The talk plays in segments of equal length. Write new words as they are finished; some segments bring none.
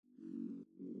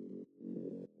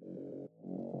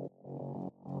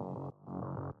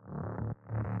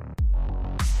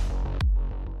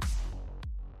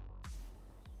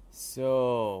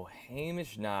So,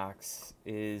 Hamish Knox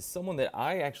is someone that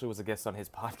I actually was a guest on his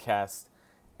podcast,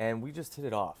 and we just hit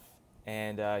it off.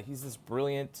 And he's this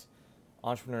brilliant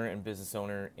entrepreneur and business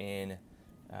owner in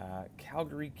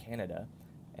Calgary, Canada.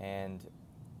 And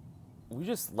we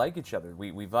just like each other.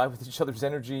 We vibe with each other's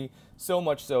energy, so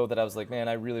much so that I was like, man,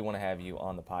 I really want to have you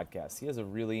on the podcast. He has a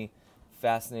really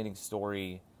fascinating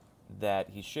story that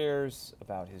he shares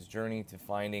about his journey to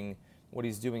finding what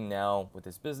he's doing now with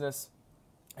his business.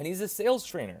 And he's a sales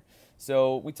trainer.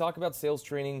 So we talk about sales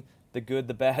training, the good,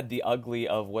 the bad, the ugly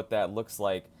of what that looks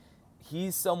like.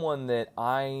 He's someone that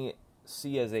I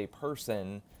see as a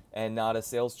person and not a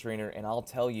sales trainer. And I'll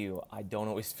tell you, I don't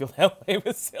always feel that way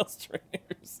with sales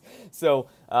trainers. So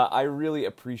I really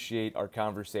appreciate our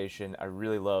conversation. I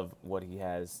really love what he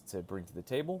has to bring to the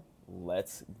table.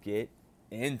 Let's get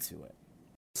into it.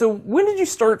 So when did you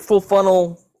start Full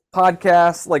Funnel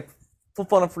Podcast, like Full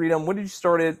Funnel Freedom? When did you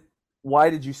start it?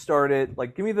 Why did you start it?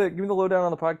 Like, give me the lowdown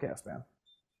on the podcast, man.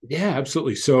 Yeah,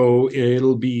 absolutely. So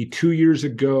it'll be 2 years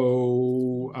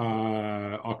ago,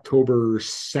 October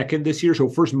 2nd this year. So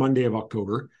first Monday of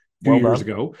October, two Well years done.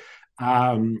 ago.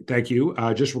 Thank you.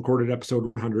 Just recorded episode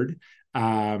 100, which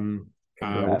I'm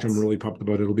Congrats. really pumped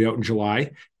about. It'll be out in July.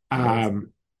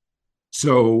 Amazing.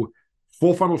 So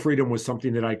Full Funnel Freedom was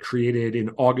something that I created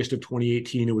in August of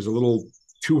 2018. It was a little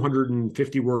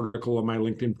 250 word article on my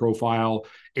LinkedIn profile.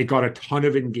 It got a ton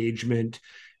of engagement.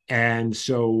 And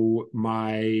so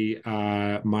my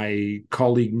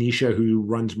colleague Nisha, who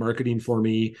runs marketing for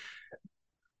me,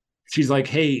 she's like,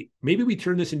 hey, maybe we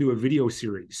turn this into a video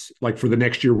series, like for the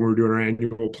next year when we're doing our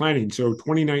annual planning. So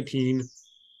 2019,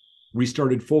 we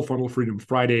started Full Funnel Freedom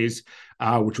Fridays,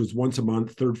 which was once a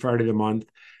month, third Friday of the month.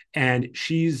 And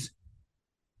she's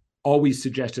always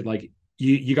suggested, like,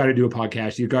 you got to do a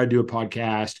podcast. You got to do a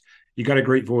podcast. You got a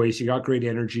great voice. You got great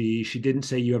energy. She didn't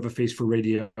say you have a face for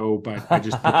radio, but I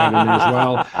just put that in there as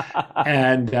well.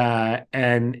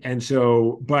 And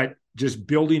so, but just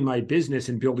building my business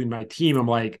and building my team, I'm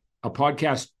like, a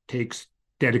podcast takes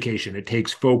dedication. It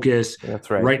takes focus. That's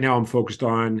right. Right now, I'm focused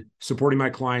on supporting my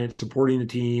clients, supporting the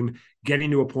team, getting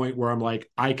to a point where I'm like,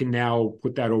 I can now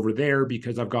put that over there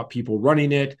because I've got people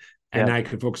running it, and Yeah. I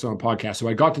can focus on a podcast. So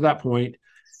I got to that point.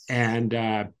 And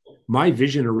my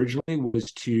vision originally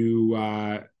was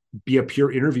to be a pure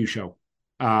interview show,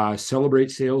 celebrate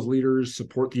sales leaders,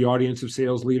 support the audience of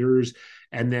sales leaders.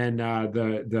 And then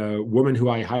the woman who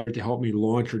I hired to help me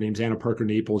launch, her name's Anna Parker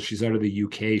Naples. She's out of the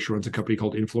UK. She runs a company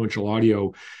called Influential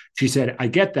Audio. She said, I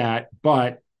get that,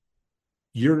 but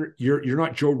you're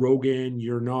not Joe Rogan,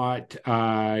 you're not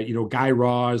Guy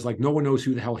Raz. Like, no one knows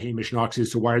who the hell Hamish Knox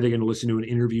is, so why are they going to listen to an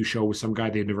interview show with some guy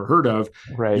they've never heard of?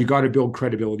 You Right. got to build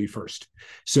credibility first.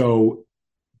 So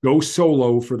go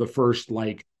solo for the first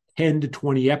like 10 to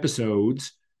 20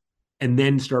 episodes and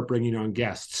then start bringing on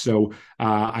guests. So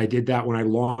I did that when I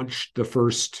launched. The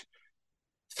first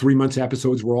 3 months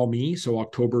episodes were all me, so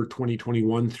October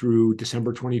 2021 through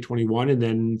December 2021, and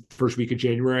then first week of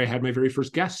January I had my very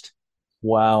first guest.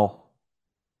 Wow.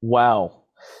 Wow.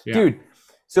 Yeah. Dude,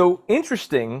 so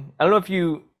interesting. I don't know if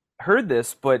you heard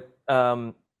this, but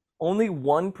only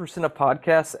 1% of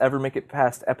podcasts ever make it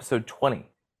past episode 20.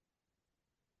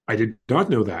 I did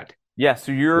not know that. Yeah,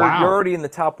 so you're Wow. already in the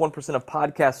top 1% of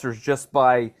podcasters just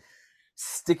by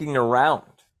sticking around.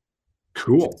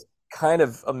 Cool. Kind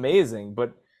of amazing,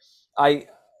 but I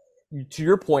to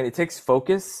your point, it takes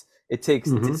focus, it takes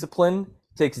Mm-hmm. discipline,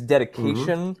 it takes Mm-hmm.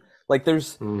 dedication. Like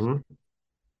there's Mm-hmm.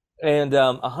 and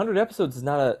 100 episodes is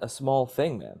not a small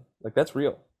thing, man. Like that's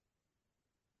real.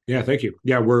 Yeah, thank you.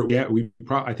 Yeah, I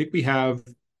think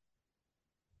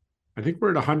we're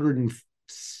at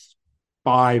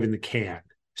 105 in the can.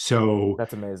 So,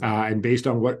 That's amazing. and based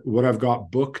on what I've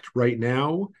got booked right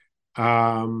now,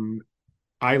 um,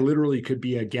 I literally could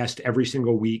be a guest every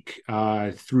single week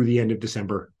through the end of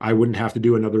December. I wouldn't have to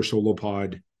do another solo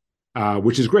pod,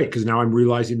 which is great because now I'm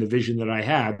realizing the vision that I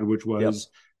had, which Yep. was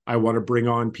I want to bring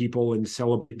on people and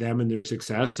celebrate them and their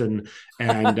success and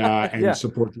Yeah.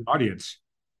 support the audience.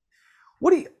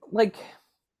 What do you like?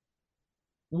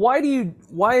 Why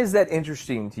is that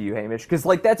interesting to you, Hamish? Because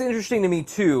like that's interesting to me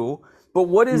too. But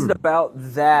what is it Hmm. about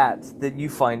that you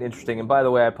find interesting? And by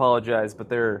the way, I apologize, but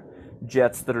there are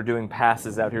jets that are doing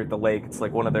passes out here at the lake. It's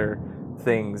like one of their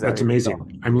things out That's here. So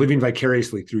amazing. I'm living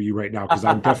vicariously through you right now because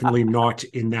I'm definitely not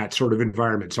in that sort of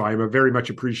environment. So I'm very much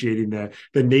appreciating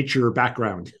the nature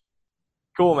background.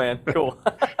 cool, man. Cool.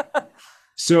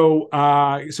 So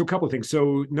a couple of things.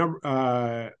 So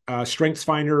Strengths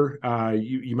Finder,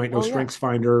 you might know Oh yeah. Strengths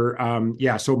Finder.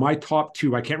 Yeah. So my top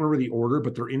two, I can't remember the order,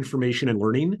 but they're information and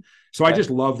learning. So I Okay. just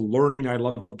love learning. I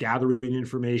love gathering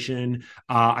information.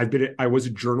 I was a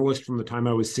journalist from the time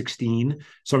I was 16.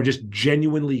 So I'm just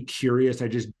genuinely curious. I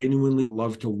just genuinely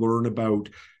love to learn about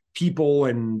people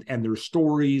and their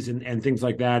stories and things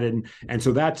like that. And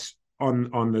so that's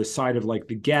on the side of like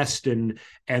the guest, and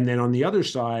then on the other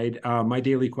side, my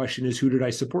daily question is, who did I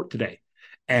support today?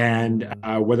 And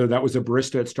Mm. whether that was a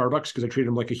barista at Starbucks because I treated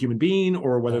him like a human being,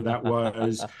 or whether that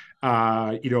was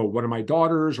one of my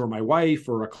daughters or my wife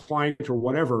or a client or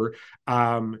whatever.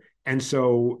 And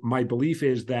so my belief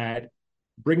is that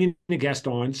bringing a guest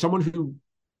on, someone who,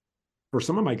 for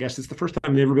some of my guests, it's the first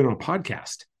time they've ever been on a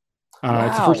podcast. It's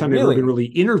the Wow, first time they've ever been really?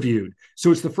 really interviewed.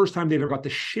 So it's the first time they've ever got to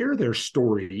share their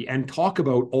story and talk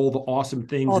about all the awesome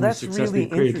things Oh, and the that's success really they've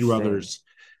created through interesting. others.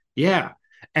 Yeah.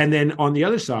 And then on the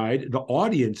other side, the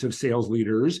audience of sales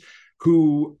leaders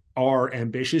who are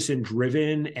ambitious and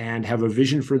driven and have a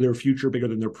vision for their future bigger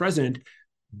than their present,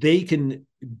 they can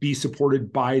be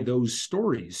supported by those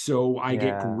stories. So I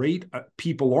get Yeah. great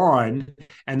people on,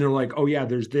 and they're like, oh, yeah,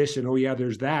 there's this, and oh, yeah,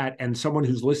 there's that. And someone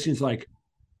who's listening is like,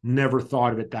 never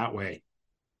thought of it that way.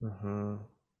 Hmm.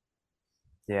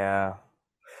 Yeah.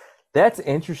 That's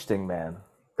interesting, man.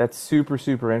 That's super,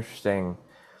 super interesting.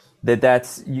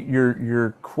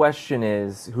 Your question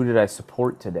is, who did I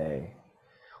support today?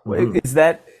 Mm-hmm. Is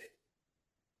that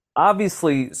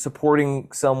obviously supporting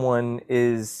someone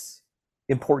is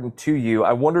important to you?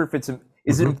 I wonder if is it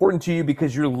Mm-hmm. important to you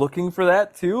because you're looking for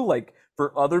that too, like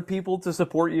for other people to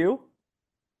support you?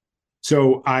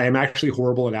 So I am actually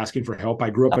horrible at asking for help.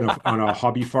 I grew up on a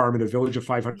hobby farm in a village of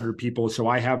 500 people, so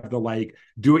I have the like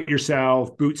do it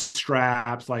yourself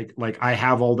bootstraps, like I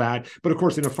have all that. But of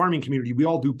course, in a farming community, we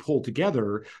all do pull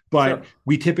together, but Sure.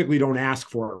 we typically don't ask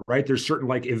for it, right? There's certain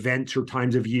like events or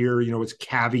times of year, it's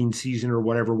calving season or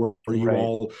whatever, where you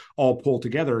Right. all pull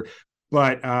together.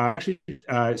 But actually,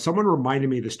 someone reminded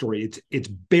me of the story. It's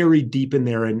buried deep in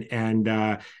there, and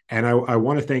I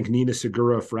want to thank Nina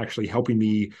Segura for actually helping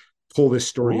me pull this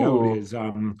story out. Ooh. Is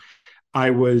I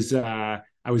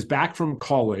was back from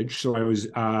college, so I was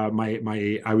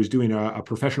I was doing a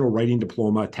professional writing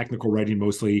diploma, technical writing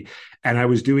mostly, and I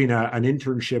was doing an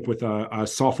internship with a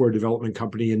software development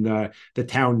company in the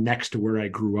town next to where I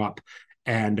grew up,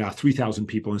 and 3,000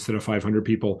 people instead of 500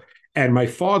 people. And my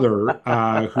father,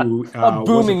 who A was a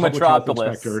booming public health metropolis.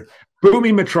 inspector,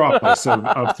 booming metropolis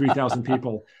of 3,000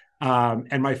 people.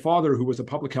 And my father, who was a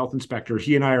public health inspector,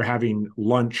 he and I are having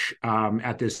lunch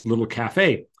at this little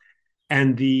cafe.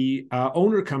 And the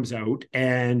owner comes out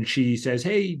and she says,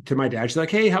 hey, to my dad. She's like,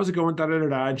 hey, how's it going? Da, da, da,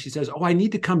 da. And she says, oh, I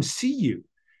need to come see you.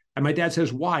 And my dad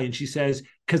says, why? And she says,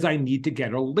 because I need to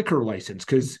get a liquor license.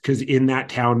 Because in that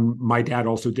town, my dad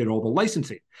also did all the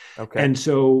licensing. Okay. And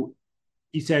so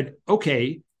he said,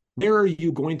 okay, where are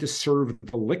you going to serve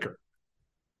the liquor?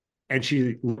 And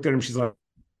she looked at him. She's like,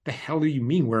 the hell do you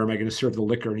mean? Where am I going to serve the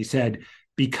liquor? And he said,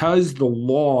 because the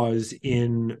laws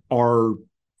in our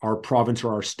province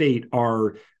or our state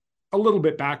are a little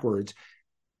bit backwards.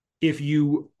 If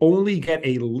you only get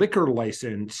a liquor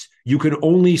license, you can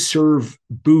only serve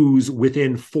booze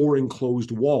within 4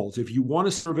 enclosed walls. If you want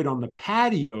to serve it on the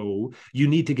patio, you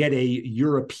need to get a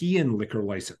European liquor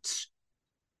license.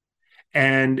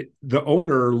 And the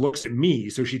owner looks at me.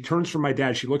 So she turns from my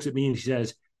dad. She looks at me and she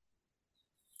says,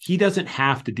 he doesn't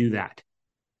have to do that.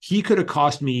 He could have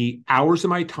cost me hours of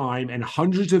my time and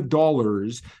hundreds of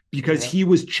dollars because Yeah. he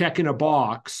was checking a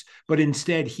box, but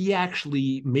instead he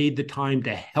actually made the time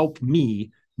to help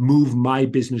me move my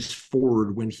business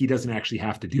forward when he doesn't actually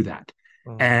have to do that.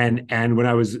 Mhm. And when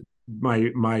I was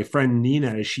my friend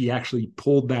Nina, she actually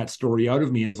pulled that story out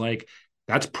of me. It's like,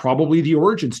 that's probably the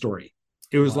origin story.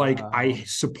 It was like, I Wow.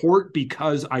 support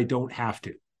because I don't have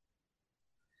to.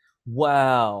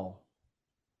 Wow.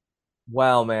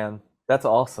 Wow, man. That's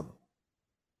awesome.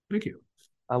 Thank you.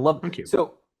 I love Thank you.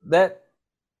 so that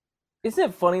isn't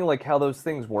it funny like how those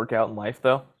things work out in life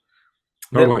though?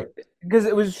 That Totally. because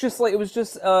it was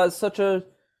just such a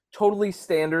totally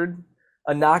standard,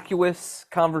 innocuous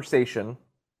conversation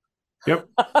Yep.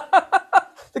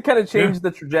 that kind of Yeah. changed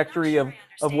the trajectory of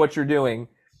what you're doing.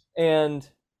 And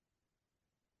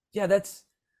yeah, that's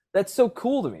so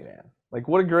cool to me, man. Like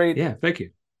Yeah. Thank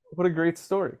you. what a great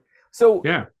story. So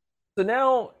Yeah. so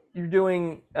now you're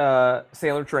doing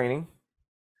sailor training,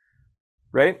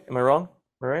 right? Am I wrong?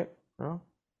 Am I right? No.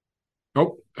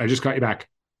 Oh, I just got you back.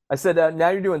 I said now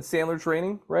you're doing sailor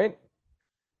training, right?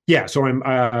 Yeah, so I'm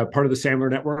part of the Sandler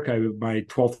Network. My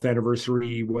 12th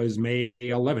anniversary was May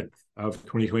 11th. of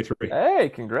 2023. Hey,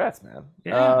 congrats, man.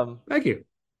 Yeah, thank you.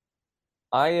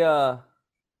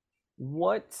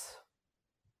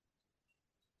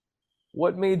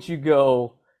 What made you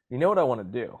go, you know what I want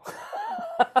to do?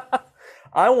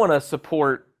 I want to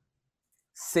support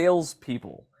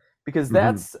salespeople because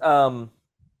that's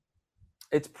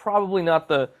it's probably not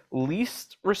the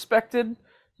least respected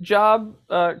job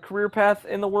career path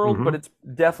in the world, but it's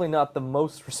definitely not the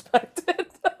most respected.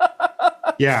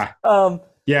 Yeah.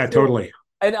 Yeah, So, totally.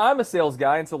 and I'm a sales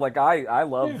guy, and so like I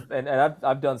love and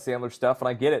I've done Sandler stuff and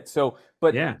I get it. So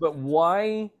but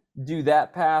why do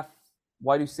that path?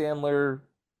 Why do Sandler?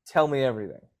 Tell me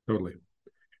everything. Totally.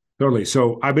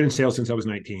 So I've been in sales since I was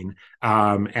 19.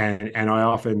 And I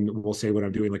often will say when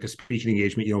I'm doing like a speaking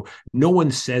engagement, no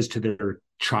one says to their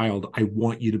child, I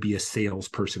want you to be a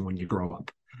salesperson when you grow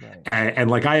up. Right.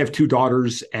 And like I have two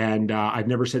daughters, and I've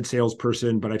never said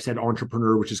salesperson, but I've said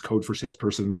entrepreneur, which is code for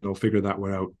salesperson. They'll figure that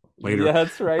one out later. Yeah,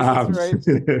 that's right. That's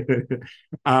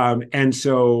right. And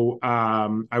so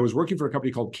I was working for a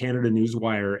company called Canada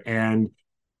Newswire, and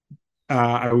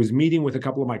I was meeting with a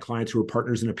couple of my clients who were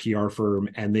partners in a PR firm,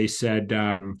 and they said,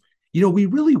 we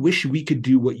really wish we could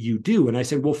do what you do. And I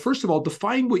said, well, first of all,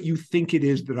 define what you think it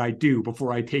is that I do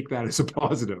before I take that as a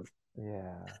positive.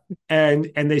 Yeah.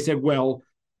 And they said, well,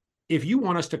 if you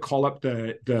want us to call up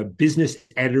the business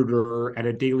editor at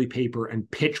a daily paper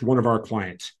and pitch one of our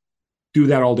clients, do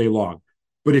that all day long.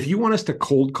 But if you want us to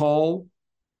cold call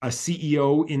a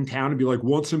CEO in town and be like,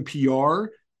 want some PR,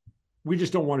 we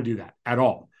just don't want to do that at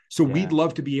all. So we'd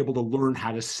love to be able to learn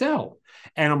how to sell.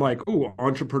 And I'm like, oh,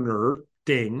 entrepreneur,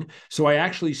 ding. So I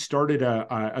actually started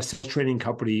a sales training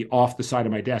company off the side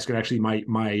of my desk. And actually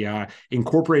my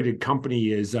incorporated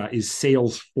company is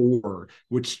Sales For,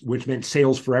 which meant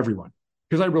sales for everyone.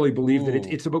 Because I really believe that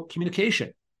it's about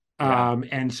communication.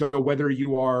 And so whether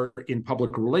you are in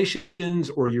public relations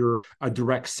or you're a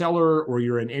direct seller or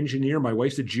you're an engineer, my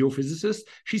wife's a geophysicist,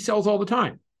 she sells all the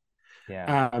time.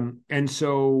 And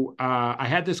so I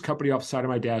had this company off the side of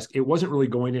my desk. It wasn't really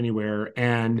going anywhere.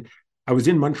 And I was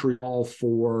in Montreal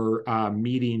for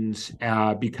meetings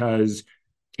because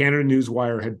Canada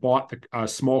Newswire had bought a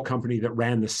small company that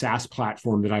ran the SaaS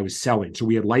platform that I was selling. So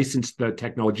we had licensed the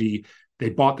technology. They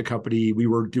bought the company. We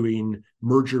were doing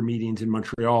merger meetings in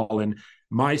Montreal. And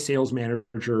my sales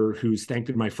manager, who's thanked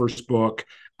in my first book,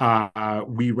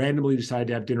 we randomly decided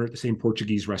to have dinner at the same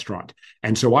Portuguese restaurant.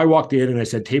 And so I walked in and I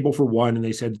said, table for one. And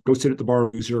they said, go sit at the bar,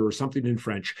 loser, or something in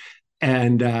French.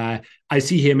 And I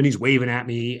see him and he's waving at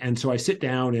me. And so I sit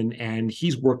down and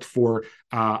he's worked for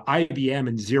IBM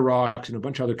and Xerox and a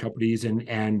bunch of other companies.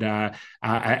 And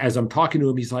as I'm talking to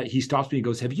him, he stops me and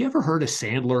goes, have you ever heard of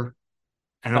Sandler?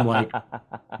 And I'm like,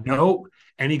 no.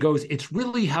 And he goes, it's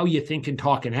really how you think and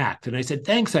talk and act. And I said,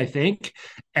 thanks, I think.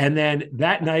 And then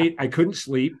that night I couldn't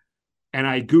sleep and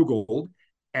I Googled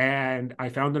and I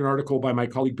found an article by my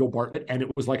colleague, Bill Bartlett. And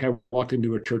it was like I walked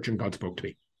into a church and God spoke to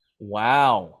me.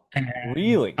 Wow. And,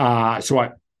 really?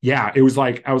 It was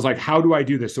like, I was like, how do I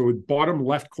do this? So bottom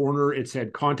left corner, it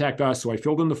said, contact us. So I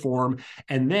filled in the form.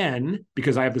 And then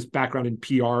because I have this background in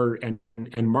PR and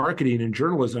marketing and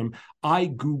journalism, I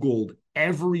Googled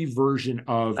every version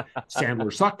of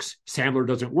Sandler sucks, Sandler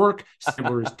doesn't work,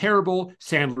 Sandler is terrible,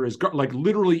 Sandler is like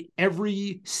literally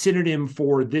every synonym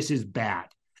for this is bad.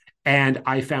 And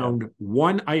I found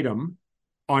one item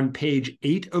on page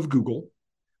 8 of Google,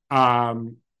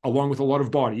 along with a lot of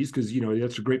bodies, because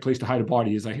that's a great place to hide a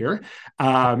body, as I hear.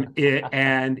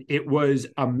 And it was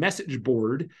a message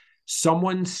board.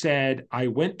 Someone said, I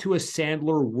went to a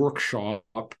Sandler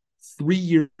workshop 3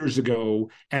 years ago,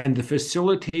 and the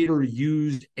facilitator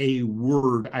used a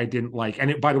word I didn't like.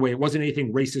 And by the way, it wasn't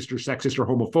anything racist or sexist or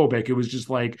homophobic. It was just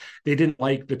like, they didn't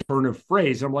like the turn of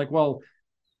phrase. I'm like, well,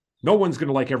 no one's going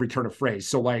to like every turn of phrase.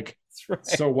 So like,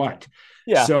 so what?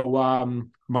 Yeah. So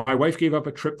my wife gave up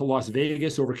a trip to Las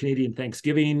Vegas over Canadian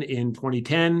Thanksgiving in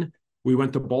 2010. We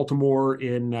went to Baltimore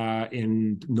in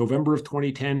November of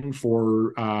 2010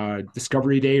 for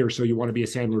Discovery Day, or So You Want to Be a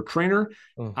Sandler Trainer.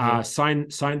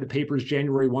 Signed the papers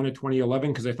January 1 of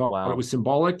 2011 because I thought it was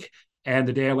symbolic. And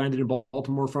the day I landed in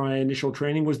Baltimore for my initial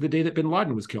training was the day that Bin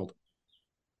Laden was killed.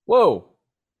 Whoa.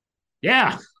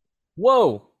 Yeah.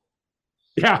 Whoa.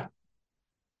 Yeah.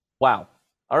 Wow.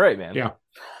 All right, man. Yeah.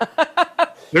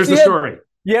 There's the story.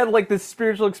 You had like this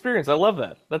spiritual experience. I love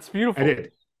that. That's beautiful. I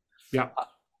did. Yeah.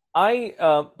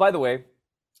 By the way,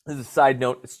 this is a side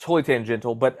note. It's totally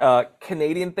tangential, but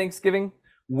Canadian Thanksgiving,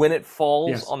 when it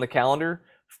falls on the calendar,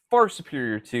 far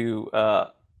superior to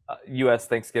U.S.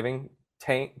 Thanksgiving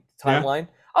timeline. Yeah.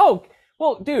 Oh,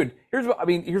 well, dude, here's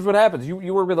what happens.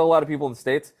 You work with a lot of people in the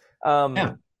States.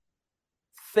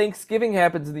 Thanksgiving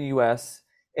happens in the U.S.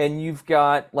 and you've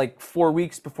got like 4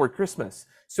 weeks before Christmas.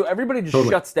 So everybody just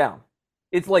Totally. shuts down.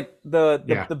 It's like the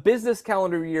Yeah. business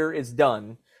calendar year is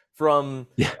done from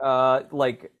Yeah.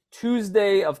 like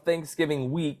Tuesday of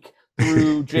Thanksgiving week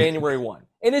through January 1.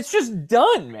 And it's just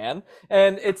done, man.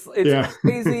 And it's Yeah.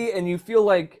 crazy, and you feel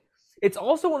like it's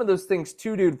also one of those things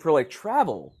too, dude, for like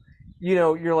travel. You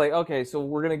know, you're like, okay, so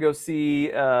we're gonna go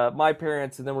see my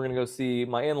parents, and then we're gonna go see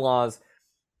my in-laws.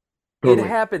 It Totally.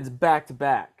 happens back to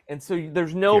back, and so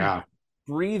there's no Yeah.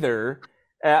 breather.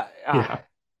 Yeah.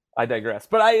 I digress,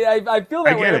 but I feel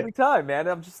I that way get every it. time, man.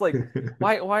 I'm just like,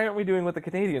 why aren't we doing what the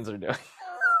Canadians are doing?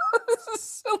 This is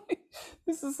silly.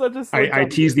 This is such a silly I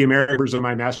tease conversation. the American members of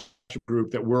my master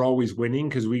group that we're always winning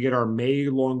because we get our May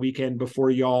long weekend before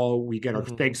y'all. We get our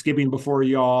Mhm. Thanksgiving before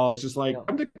y'all. It's just like, Yeah.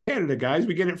 come to Canada, guys.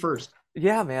 We get it first.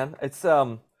 Yeah, man. It's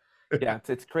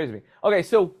crazy to me. Okay,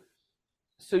 so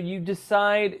you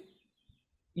decide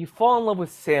you fall in love with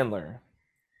Sandler,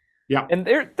 Yeah. and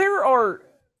there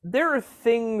are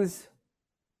things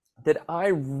that I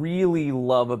really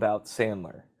love about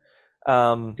Sandler.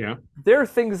 Yeah. There are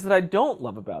things that I don't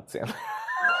love about Sandler.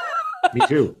 Me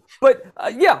too. But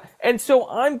yeah, and so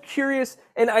I'm curious,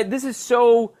 and this is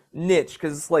so niche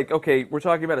because it's like, okay, we're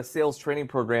talking about a sales training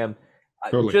program.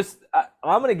 Totally.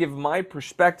 I'm going to give my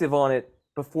perspective on it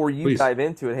before you Please. dive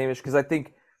into it, Hamish, because I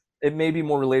think it may be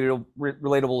more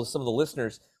relatable to some of the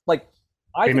listeners. Like,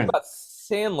 I think Amen. about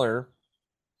Sandler,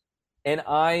 and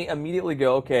I immediately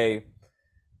go, okay,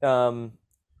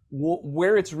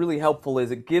 where it's really helpful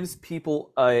is it gives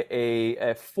people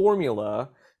a formula,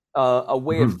 a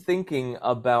way of Mhm. thinking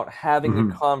about having a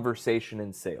Mhm. conversation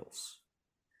in sales.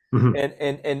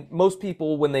 Mhm. And most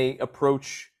people, when they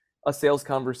approach a sales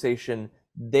conversation,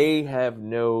 they have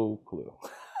no clue.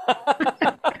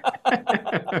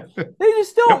 They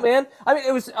just don't, Yep. man. I mean,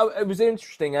 it was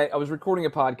interesting. I was recording a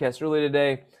podcast earlier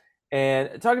today,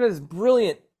 and talking to this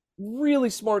brilliant, really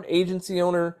smart agency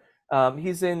owner.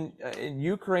 He's in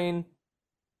Ukraine,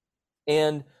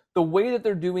 and the way that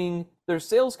they're doing their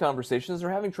sales conversations, they're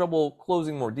having trouble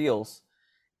closing more deals.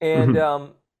 And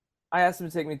Mhm. I asked him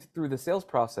to take me through the sales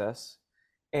process.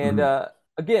 And Mhm.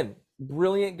 again,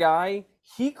 brilliant guy.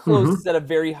 He closes Mhm. at a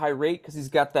very high rate because he's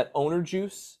got that owner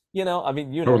juice. You know, I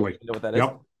mean, Totally. you know what that is.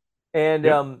 Yep. And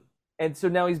Yep. so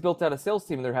now he's built out a sales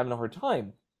team, and they're having a hard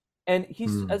time. And as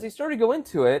Mm. he started to go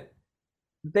into it,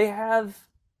 they have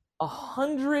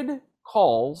 100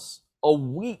 calls a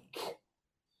week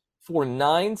for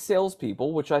 9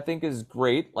 salespeople, which I think is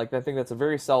great. Like, I think that's a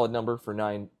very solid number for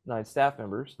nine staff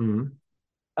members. Mhm.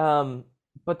 Um,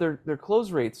 but their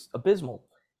close rate's abysmal.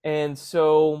 And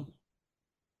so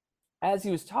as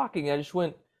he was talking, I just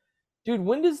went, dude,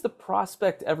 when does the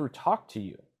prospect ever talk to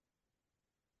you?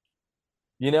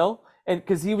 You know? And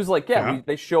because he was like, yeah, Yeah.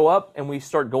 they show up and we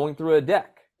start going through a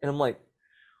deck. And I'm like,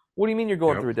 what do you mean you're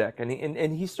going Yep. through a deck? And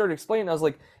he started explaining. I was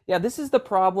like, yeah, this is the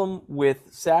problem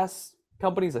with SaaS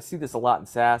companies. I see this a lot in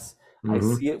SaaS. I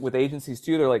Mhm. see it with agencies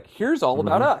too. They're like, here's all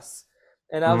about Mhm. us.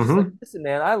 And I was just like, Mhm. listen,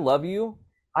 man, I love you.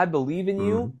 I believe in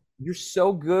you. Mhm. You're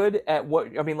so good at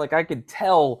what, I mean, like, I could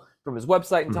tell from his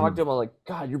website and talk to Mhm. him. I'm like,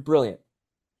 God, you're brilliant.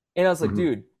 And I was like, Mhm.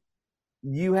 dude,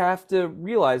 you have to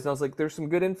realize, and I was like, there's some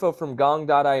good info from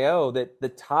gong.io that the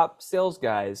top sales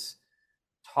guys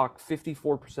talk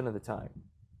 54% of the time,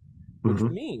 which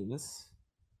Mhm. means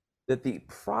that the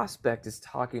prospect is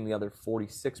talking the other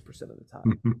 46% of the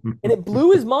time. And it Mhm.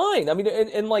 blew his mind. I mean,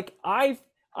 and like, I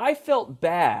felt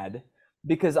bad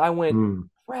because I went, Mm.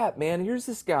 crap, man, here's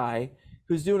this guy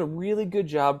who's doing a really good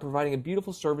job providing a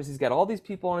beautiful service. He's got all these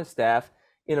people on his staff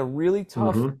in a really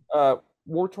tough, Mhm.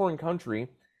 war-torn country,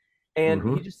 and he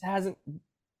Mhm. just hasn't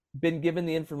been given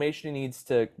the information he needs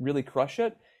to really crush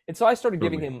it. And so I started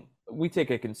giving Totally. him, we take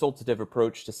a consultative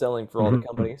approach to selling for all the Mhm.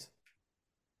 companies.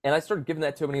 And I started giving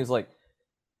that to him, and he was like,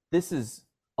 this is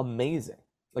amazing.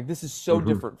 Like, this is so Mhm.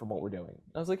 different from what we're doing.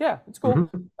 I was like, yeah, it's cool.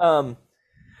 Mhm.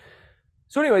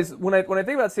 So anyways, when I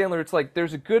think about Sandler, it's like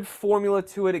there's a good formula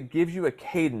to it. It gives you a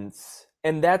cadence,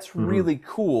 and that's Mhm. really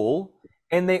cool.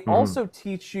 And they Mhm. also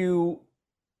teach you,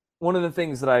 one of the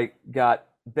things that I got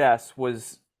best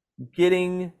was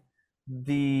getting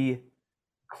the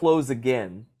close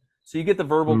again. So you get the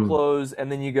verbal Mhm. close,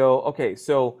 and then you go, okay,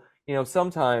 so,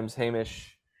 sometimes,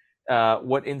 Hamish,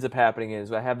 what ends up happening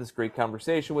is I have this great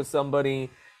conversation with somebody,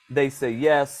 they say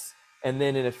yes, and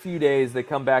then in a few days they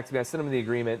come back to me. I send them the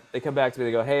agreement. They come back to me.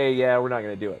 They go, hey, yeah, we're not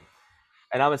going to do it.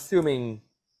 And I'm assuming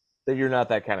that you're not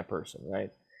that kind of person,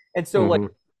 right? And so, like, Mhm.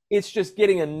 it's just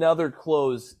getting another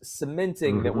close,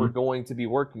 cementing that we're Mhm. going to be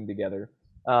working together.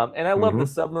 And I love the Mhm.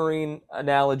 submarine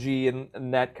analogy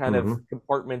and that kind of Mhm.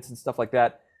 compartments and stuff like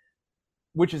that,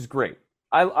 which is great.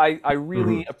 I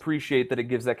really appreciate that it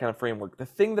gives that kind of framework. The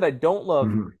thing that I don't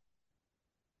love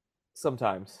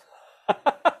sometimes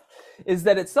is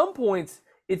that at some points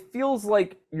it feels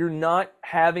like you're not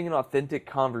having an authentic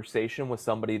conversation with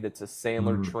somebody that's a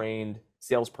Sandler trained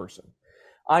salesperson.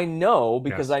 I know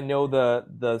because I know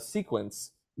the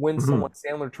sequence when someone's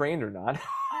Sandler trained or not.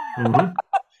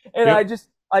 And I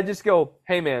just go,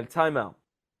 hey man, time out.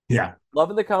 Yeah.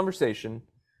 Loving the conversation.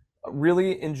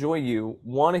 Really enjoy you.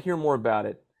 Want to hear more about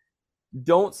it.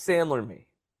 Don't Sandler me.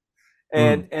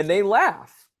 And they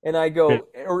laugh. And I go,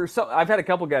 or so, I've had a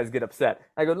couple guys get upset.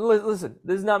 I go, listen,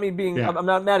 this is not me being, I'm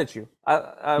not mad at you.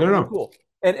 I'm cool.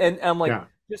 And I'm like,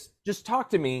 just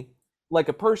talk to me like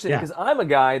a person, because I'm a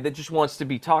guy that just wants to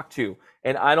be talked to,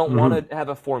 and I don't want to have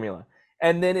a formula.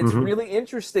 And then it's really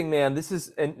interesting, man.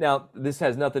 And now this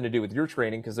has nothing to do with your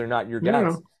training because they're not your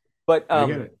guys, but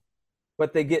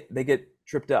they get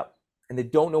tripped up and they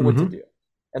don't know what to do,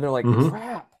 and they're like,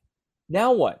 crap,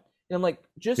 now what? And I'm like,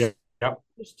 just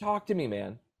talk to me,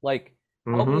 man. Like,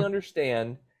 help me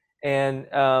understand. And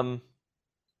so,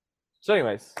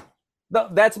 anyways,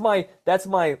 that's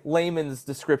my layman's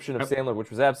description of Sandler,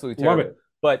 which was absolutely terrible. Love it.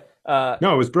 But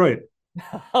no, it was brilliant.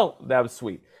 Oh, that was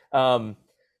sweet.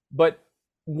 But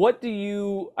what do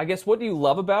you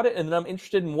love about it? And then I'm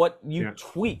interested in what you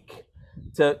tweak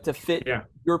to fit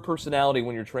your personality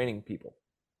when you're training people.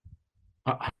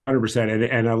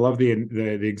 100%. And I love the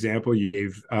example you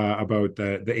gave about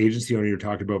the agency owner you're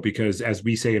talking about, because as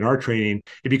we say in our training,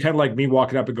 it'd be kind of like me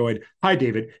walking up and going, hi,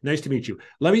 David, nice to meet you.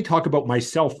 Let me talk about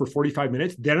myself for 45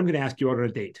 minutes. Then I'm going to ask you out on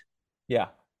a date. Yeah.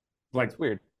 Like, it's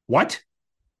weird. What?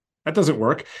 That doesn't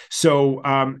work. So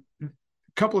a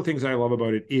couple of things I love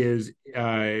about it is,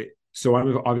 so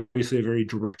I'm obviously a very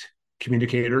direct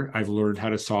communicator. I've learned how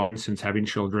to solve since having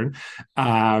children.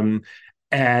 But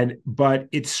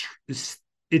it's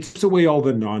away all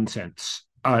the nonsense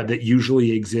that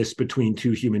usually exists between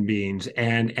two human beings,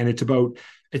 and it's about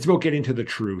getting to the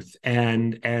truth.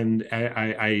 And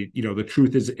I the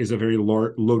truth is a very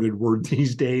loaded word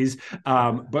these days.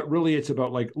 But really, it's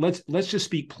about like let's just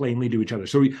speak plainly to each other.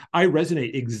 So I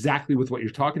resonate exactly with what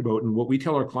you're talking about, and what we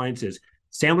tell our clients is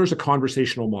Sandler's a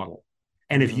conversational model.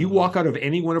 And if you walk out of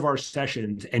any one of our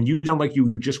sessions and you sound like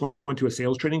you just went to a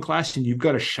sales training class and you've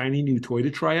got a shiny new toy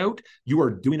to try out, you are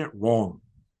doing it wrong.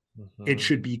 It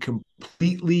should be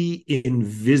completely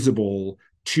invisible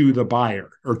to the buyer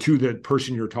or to the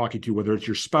person you're talking to, whether it's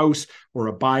your spouse or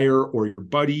a buyer or your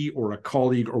buddy or a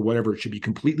colleague or whatever. It should be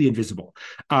completely invisible.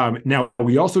 Now,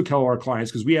 we also tell our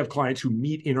clients, because we have clients who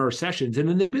meet in our sessions and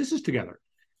then they business together.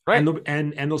 Right.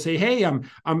 And they'll say, hey, I'm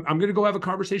going to go have a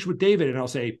conversation with David. And I'll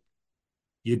say,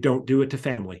 you don't do it to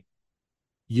family.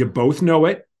 You both know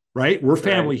it, right? We're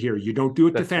family here. You don't do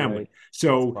it to family. Right.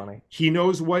 So he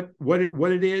knows what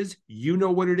it is. You know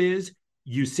what it is.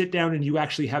 You sit down and you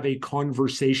actually have a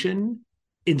conversation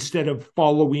instead of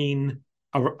following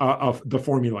the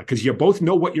formula, because you both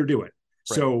know what you're doing.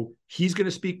 Right. So he's going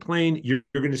to speak plain. You're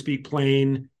going to speak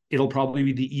plain. It'll probably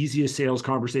be the easiest sales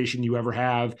conversation you ever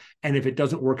have. And if it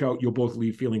doesn't work out, you'll both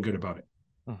leave feeling good about it.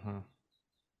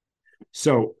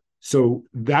 So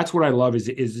that's what I love is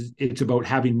it's about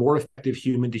having more effective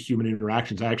human to human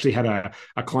interactions. I actually had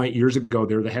a client years ago.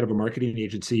 They're the head of a marketing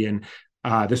agency. And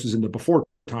this was in the before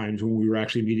times when we were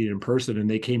actually meeting in person, and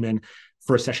they came in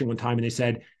for a session one time and I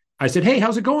said, hey,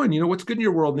 how's it going? What's good in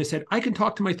your world? And they said, I can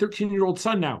talk to my 13-year-old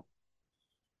son now.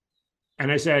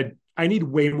 And I said, I need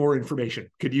way more information.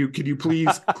 Could you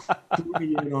please clue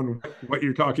me in on what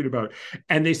you're talking about?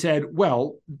 And they said,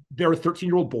 well, they're a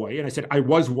 13-year-old boy. And I said, I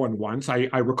was one once, I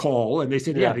recall. And they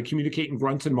said, yeah, they communicate in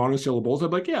grunts and monosyllables.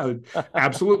 I'm like, yeah,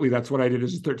 absolutely. That's what I did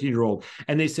as a 13-year-old.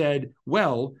 And they said,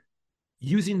 well,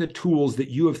 using the tools that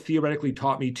you have theoretically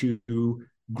taught me to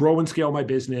grow and scale my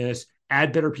business,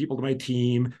 add better people to my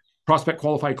team, prospect,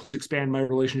 qualify, expand my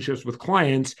relationships with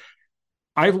clients,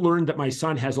 I've learned that my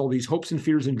son has all these hopes and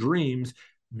fears and dreams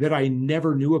that I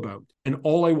never knew about. And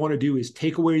all I want to do is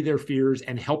take away their fears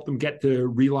and help them get to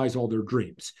realize all their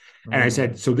dreams. And I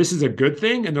said, so this is a good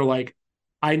thing? And they're like,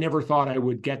 I never thought I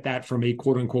would get that from a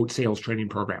quote unquote sales training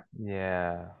program.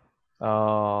 Yeah.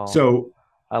 Oh, so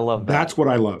I love that. That's what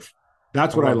I love.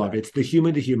 That's what I love. It's the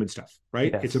human to human stuff,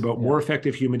 right? Yes. It's about more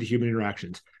effective human to human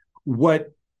interactions.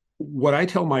 What I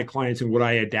tell my clients and what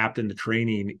I adapt in the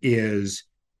training is,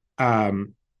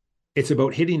 it's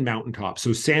about hitting mountaintops.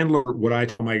 So Sandler, what I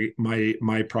tell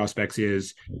my prospects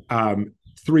is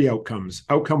 3 outcomes.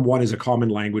 Outcome 1 is a common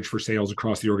language for sales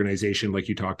across the organization, like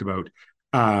you talked about.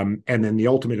 And then the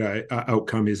ultimate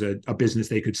outcome is a business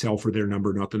they could sell for their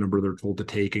number, not the number they're told to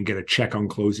take, and get a check on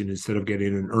closing instead of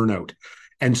getting an earnout.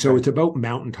 And so it's about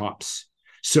mountaintops.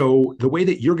 So the way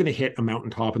that you're going to hit a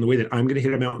mountaintop and the way that I'm going to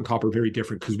hit a mountaintop are very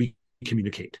different because we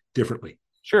communicate differently.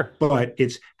 Sure. But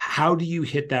it's how do you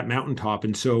hit that mountaintop?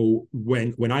 And so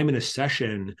when I'm in a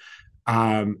session,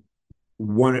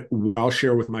 what I'll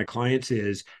share with my clients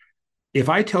is if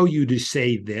I tell you to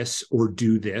say this or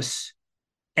do this,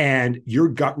 and your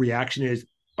gut reaction is,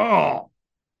 oh,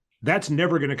 that's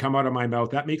never going to come out of my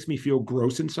mouth. That makes me feel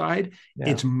gross inside. Yeah.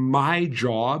 It's my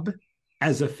job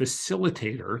as a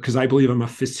facilitator, because I believe I'm a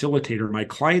facilitator. My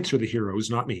clients are the heroes,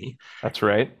 not me. That's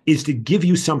right. Is to give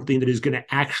you something that is going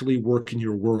to actually work in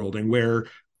your world. And where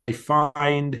I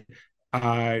find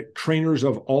trainers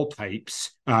of all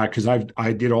types, because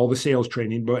I did all the sales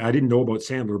training, but I didn't know about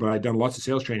Sandler, but I've done lots of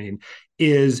sales training,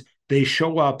 is they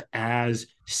show up as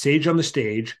sage on the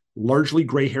stage, largely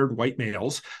gray-haired white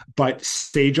males, but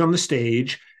sage on the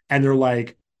stage, and they're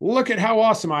like, look at how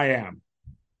awesome I am.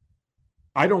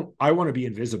 I want to be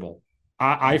invisible.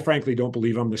 I frankly don't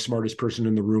believe I'm the smartest person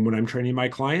in the room when I'm training my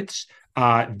clients.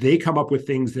 They come up with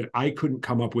things that I couldn't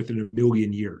come up with in a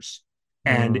million years.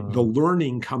 And the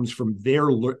learning comes from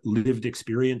their lived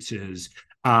experiences.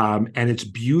 And it's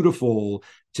beautiful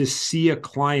to see a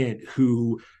client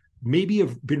who maybe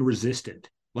have been resistant.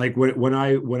 Like when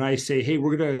I say, hey,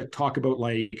 we're going to talk about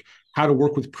like how to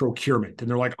work with procurement. And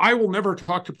they're like, I will never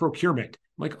talk to procurement.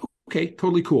 I'm like, okay,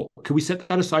 totally cool. Can we set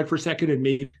that aside for a second and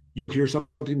maybe hear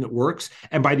something that works?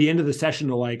 And by the end of the session,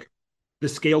 they're like, the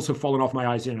scales have fallen off my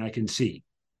eyes and I can see.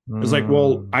 I was like,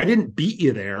 well, I didn't beat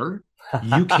you there.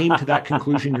 You came to that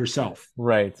conclusion yourself.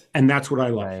 Right. And that's what I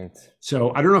love. Right.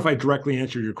 So I don't know if I directly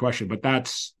answered your question, but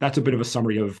that's a bit of a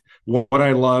summary of what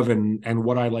I love and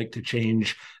what I like to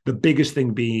change. The biggest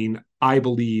thing being, I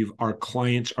believe our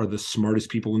clients are the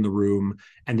smartest people in the room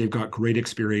and they've got great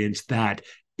experience that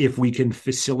if we can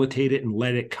facilitate it and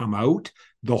let it come out,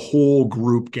 the whole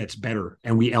group gets better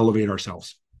and we elevate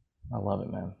ourselves. I love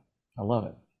it, man. I love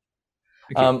it.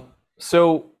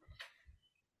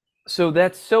 So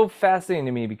that's so fascinating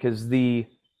to me because we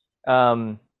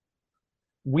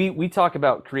talk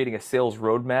about creating a sales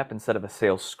roadmap instead of a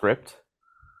sales script.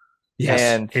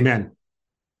 Yes. Amen.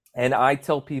 And I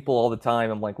tell people all the time,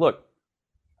 I'm like, look,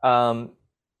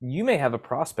 you may have a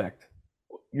prospect.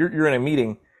 You're in a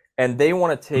meeting and they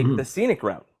want to take the scenic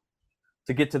route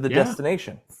to get to the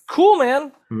destination. Cool,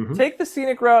 man. Take the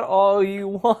scenic route all you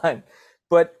want.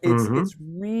 But it's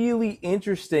really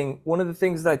interesting. One of the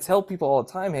things that I tell people all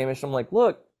the time, Hamish, I'm like,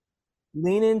 look,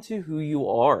 lean into who you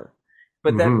are.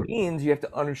 But that means you have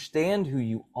to understand who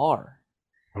you are.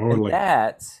 Totally.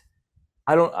 And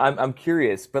I'm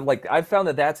curious, but like I've found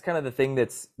that that's kind of the thing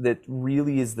that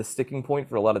really is the sticking point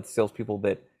for a lot of the salespeople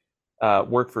that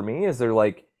work for me is they're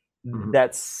like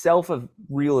that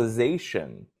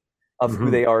self-realization of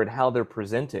who they are and how they're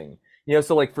presenting. You know,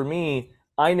 so like for me,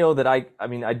 I know that I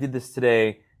did this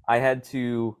today. I had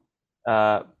to,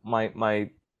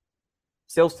 my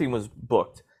sales team was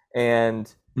booked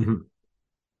and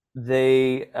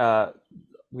we have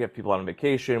people out on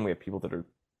vacation. We have people that are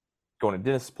going to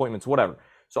dentist appointments, whatever.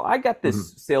 So I got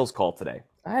this sales call today.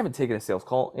 I haven't taken a sales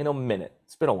call in a minute.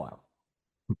 It's been a while.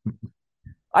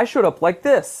 I showed up like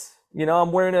this. You know,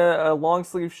 I'm wearing a long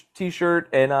sleeve t-shirt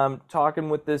and I'm talking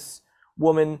with this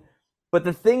woman. But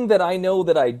the thing that I know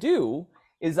that I do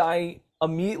is I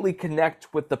immediately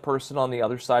connect with the person on the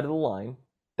other side of the line.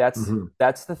 That's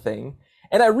the thing.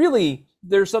 And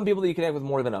there's some people that you connect with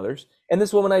more than others. And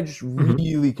this woman I just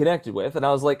really connected with. And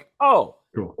I was like, oh,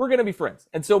 cool. We're going to be friends.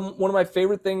 And so one of my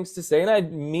favorite things to say, and I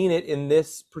mean it in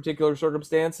this particular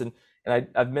circumstance, and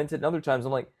I've meant it in other times,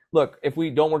 I'm like, look, if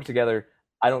we don't work together,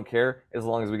 I don't care as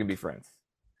long as we can be friends.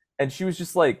 And she was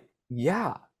just like,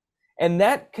 yeah. And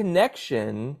that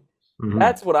connection,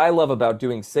 that's what I love about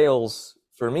doing sales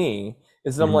for me,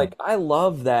 is that I'm like, I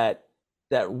love that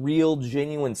real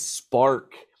genuine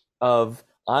spark of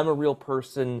I'm a real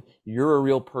person, you're a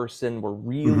real person, we're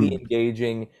really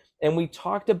engaging. And we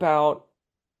talked about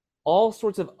all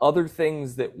sorts of other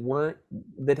things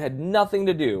that had nothing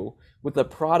to do with the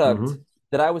product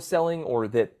that I was selling or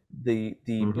that the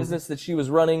business that she was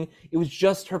running. It was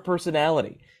just her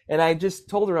personality. And I just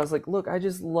told her, I was like, look, I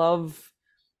just love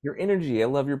your energy. I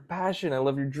love your passion. I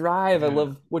love your drive. I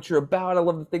love what you're about. I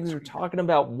love the things you're talking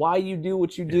about, why you do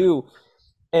what you do.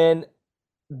 And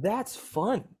that's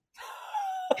fun.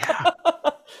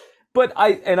 But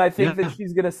I think that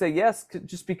she's going to say yes,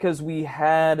 just because we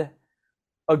had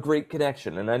a great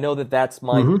connection. And I know that that's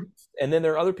my, and then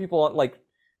there are other people like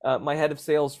my head of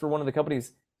sales for one of the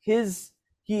companies,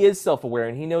 he is self-aware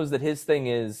and he knows that his thing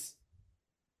is,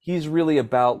 he's really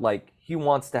about like, he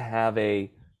wants to have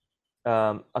a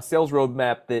sales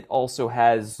roadmap that also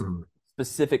has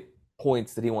specific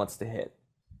points that he wants to hit.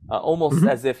 almost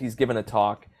as if he's given a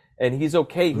talk, and he's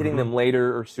okay hitting them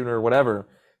later or sooner or whatever.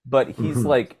 But he's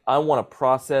like, I want a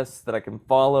process that I can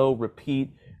follow,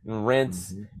 repeat, and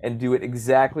rinse, and do it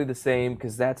exactly the same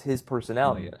because that's his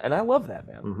personality, and I love that,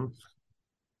 man.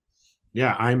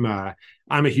 Yeah, I'm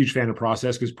a huge fan of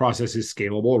process because process is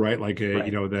scalable, right? Like Right.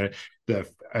 you know, the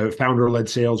founder-led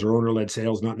sales or owner-led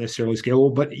sales not necessarily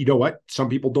scalable, but you know what? Some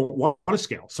people don't want to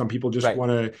scale. Some people just Right. want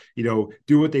to, you know,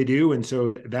 do what they do. And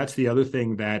so that's the other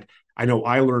thing that I know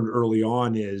I learned early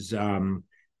on is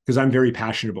because I'm very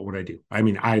passionate about what I do. I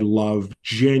mean, I love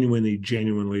genuinely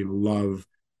love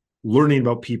learning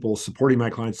about people, supporting my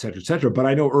clients, et cetera, et cetera. But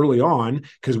I know early on,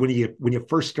 because when you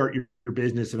first start your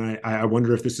business, and I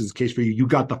wonder if this is the case for you, you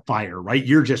got the fire, right?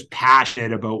 You're just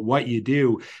passionate about what you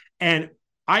do. And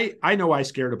I know I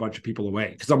scared a bunch of people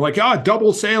away because I'm like,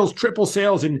 double sales, triple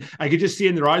sales. And I could just see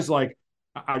in their eyes, like,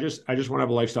 I just want to have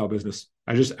a lifestyle business.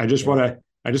 I just want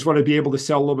to be able to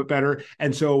sell a little bit better.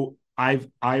 And so I've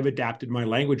adapted my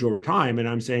language over time. And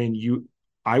I'm saying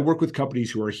I work with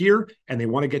companies who are here and they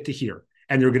want to get to here.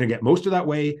 And they're going to get most of that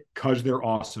way because they're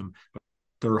awesome. But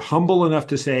they're humble enough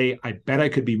to say, I bet I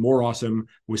could be more awesome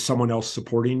with someone else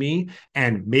supporting me.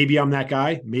 And maybe I'm that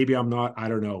guy. Maybe I'm not. I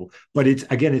don't know. But it's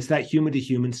that human to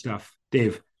human stuff,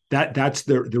 Dave. That's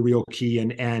the real key.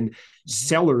 And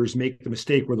sellers make the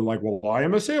mistake where they're like, well, I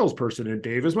am a salesperson and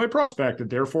Dave is my prospect and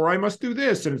therefore I must do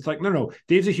this. And it's like, no,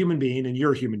 Dave's a human being and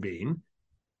you're a human being.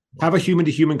 Have a human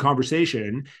to human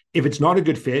conversation. If it's not a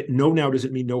good fit, no now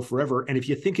doesn't mean no forever. And if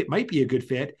you think it might be a good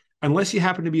fit, unless you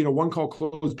happen to be in a one call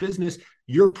closed business,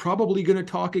 you're probably going to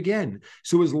talk again.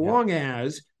 So as long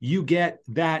as you get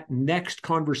that next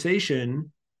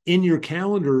conversation in your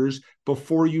calendars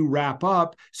before you wrap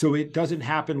up, so it doesn't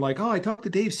happen like, I talked to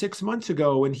Dave 6 months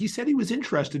ago and he said he was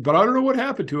interested, but I don't know what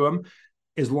happened to him.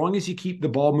 As long as you keep the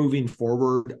ball moving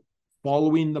forward,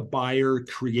 following the buyer,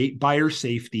 create buyer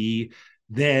safety,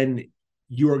 then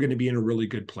you are going to be in a really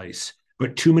good place.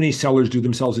 But too many sellers do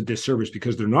themselves a disservice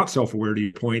because they're not self-aware to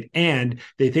your point, and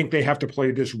they think they have to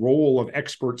play this role of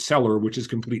expert seller, which is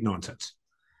complete nonsense.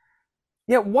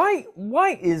 Yeah, why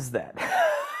is that?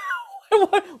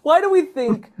 Why do we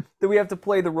think that we have to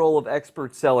play the role of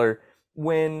expert seller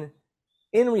when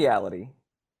in reality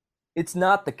it's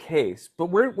not the case? But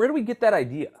where do we get that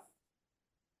idea?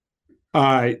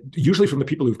 Usually from the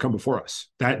people who've come before us.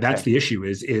 That's the issue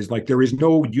is like there is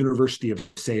no university of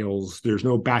sales. There's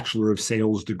no bachelor of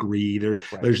sales degree. We're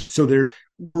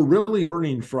really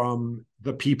learning from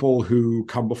the people who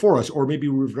come before us, or maybe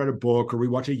we've read a book or we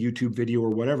watch a YouTube video or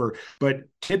whatever. But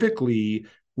typically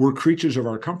we're creatures of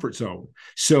our comfort zone.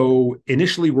 So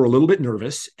initially we're a little bit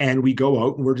nervous and we go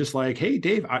out and we're just like, hey,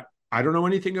 Dave, I don't know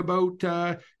anything about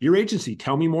your agency.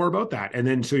 Tell me more about that. And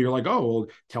then so you're like, oh,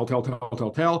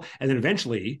 well, tell. And then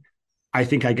eventually I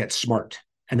think I get smart.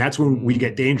 And that's when we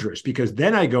get dangerous because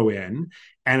then I go in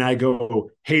and I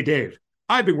go, hey, Dave,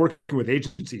 I've been working with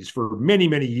agencies for many,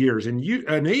 many years. And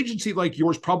an agency like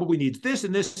yours probably needs this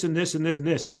and this and this and this and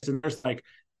this. And there's like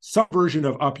some version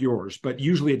of up yours, but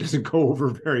usually it doesn't go over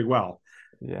very well.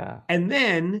 Yeah. And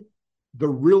then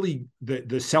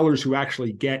the sellers who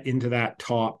actually get into that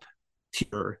top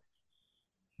tier,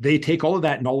 they take all of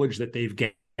that knowledge that they've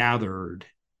gathered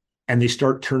and they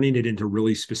start turning it into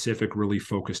really specific, really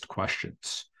focused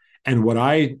questions. And what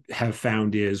I have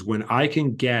found is when I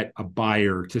can get a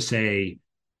buyer to say,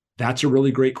 that's a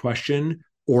really great question,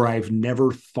 or I've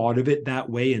never thought of it that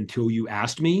way until you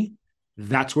asked me,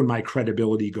 that's when my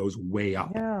credibility goes way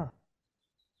up. Yeah.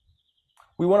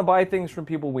 We want to buy things from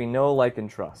people we know, like, and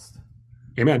trust.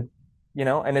 Amen.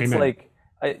 And it's Amen. like,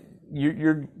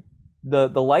 you're the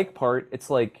like part, it's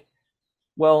like,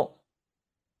 well,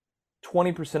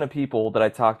 20% of people that I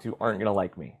talk to aren't going to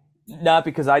like me. Not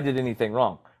because I did anything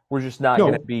wrong. We're just not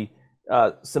going to be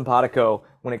simpatico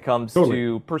when it comes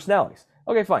to personalities.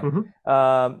 Okay, fine.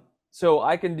 So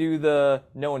I can do the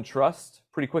know and trust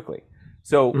pretty quickly.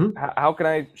 So how can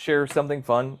I share something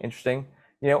fun, interesting?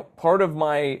 Part of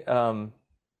my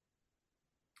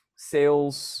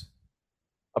sales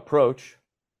approach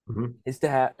is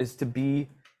to be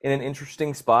in an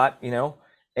interesting spot,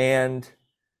 and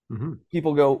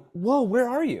people go, whoa, where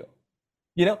are you?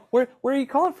 Where are you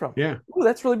calling from? Yeah. Oh,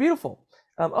 that's really beautiful.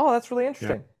 Oh, that's really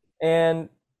interesting. Yeah. And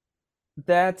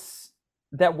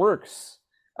that works.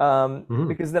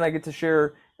 Because then I get to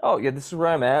share, oh yeah, this is where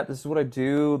I'm at. This is what I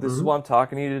do. This is why I'm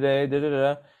talking to you today.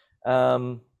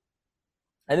 And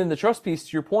then the trust piece,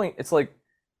 to your point, it's like,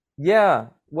 yeah,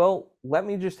 well, let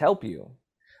me just help you.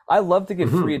 I love to give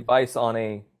free advice on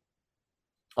a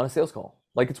sales call.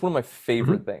 Like, it's one of my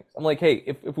favorite things. I'm like, hey,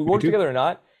 if we work together or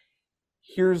not,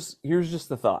 here's just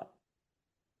the thought.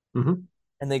 And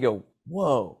they go,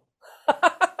 Whoa.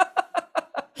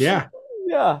 Yeah.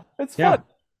 Yeah, it's fun.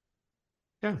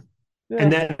 Yeah. Yeah.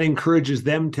 And Yeah. that encourages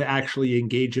them to actually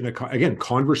engage in again,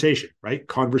 conversation, right?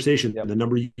 Conversation. Yep. The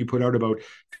number you put out about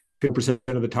 50%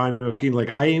 of the time,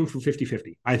 like I aim for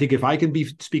 50-50. I think if I can be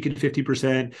speaking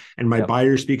 50% and my Yep.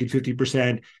 buyers speaking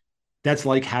 50%, that's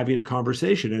like having a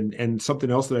conversation. And something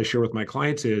else that I share with my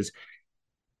clients is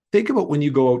think about when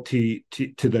you go out to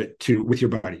with your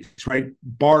buddies, right?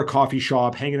 Bar, coffee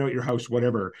shop, hanging out at your house,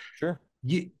 whatever. Sure.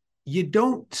 You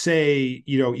don't say,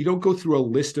 you don't go through a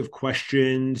list of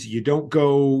questions. You don't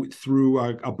go through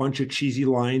a bunch of cheesy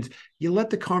lines. You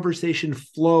let the conversation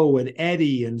flow and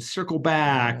eddy and circle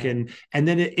back. Yeah. And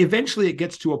then eventually it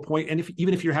gets to a point. And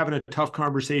even if you're having a tough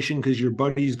conversation because your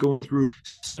buddy's going through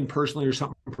something personally or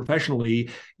something professionally,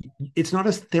 it's not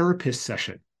a therapist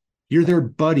session. You're their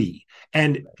buddy.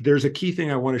 And there's a key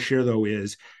thing I want to share though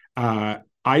is,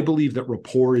 I believe that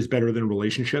rapport is better than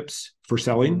relationships for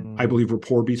selling. I Mm, believe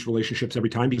rapport beats relationships every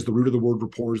time because the root of the word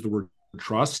rapport is the word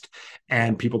trust, yep.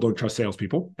 and people don't trust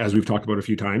salespeople, as we've talked about a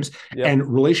few times. Yep.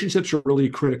 And relationships are really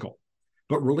critical,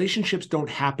 but relationships don't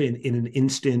happen in an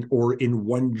instant or in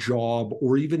one job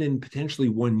or even in potentially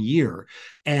 1 year.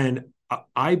 And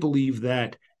I believe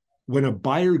that when a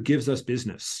buyer gives us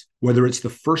business, whether it's the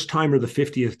first time or the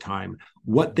 50th time,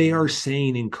 what they are Mm,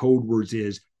 saying in code words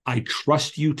is, I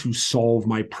trust you to solve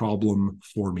my problem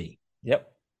for me.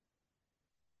 yep.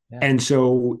 Yeah. And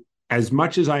so, as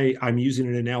much as I'm using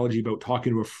an analogy about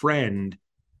talking to a friend,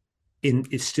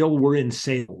 it's still we're in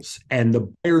sales, and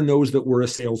the buyer knows that we're a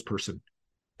salesperson.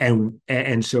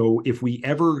 And so, if we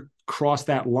ever cross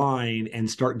that line and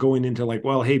start going into like,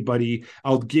 well, hey, buddy,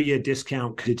 I'll give you a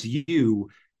discount because it's you,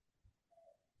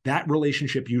 that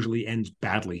relationship usually ends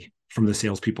badly from the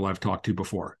salespeople I've talked to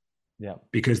before, Yep.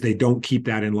 because they don't keep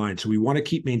that in line. So we want to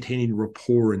keep maintaining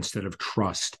rapport instead of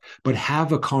trust, but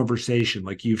have a conversation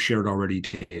like you've shared already,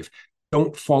 Dave.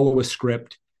 Don't follow a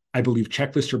script. I believe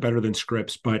checklists are better than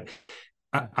scripts, but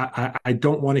I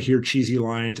don't want to hear cheesy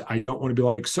lines. I don't want to be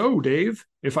like, so Dave,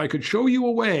 if I could show you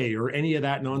a way or any of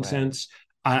that Right. nonsense.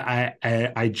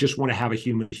 I just want to have a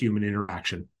human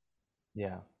interaction.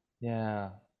 Yeah. Yeah.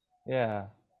 Yeah.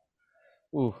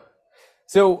 Ooh.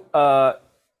 So,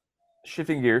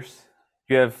 shifting gears,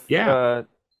 you have Yeah.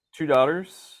 two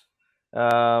daughters. Two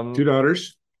Um,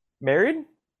 daughters, married?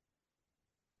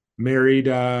 married.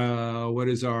 What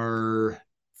is our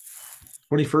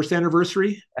 21st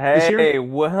anniversary this year? Hey,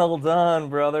 well done,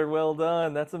 brother. Well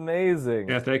done. That's amazing.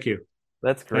 Yeah, thank you.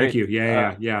 That's Thank great. you. Yeah, Uh,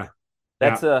 yeah, yeah.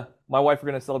 that's Yeah. my wife. We're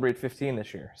gonna celebrate 15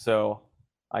 this year, so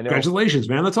I know. Congratulations,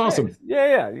 man. That's Thanks. awesome.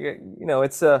 Yeah,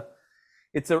 yeah.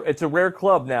 It's a rare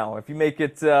club now. If you make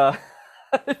it,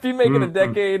 if you make it a Mm-hmm.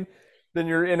 decade, then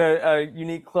you're in a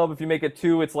unique club. If you make it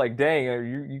two, it's like, dang,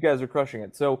 you guys are crushing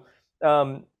it. So,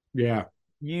 um, Yeah.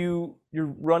 you're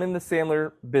running the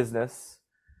Sandler business,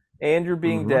 and you're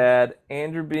being Mm-hmm. dad,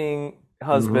 and you're being Mm-hmm.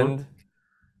 husband.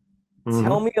 Tell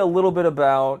Mm-hmm. me a little bit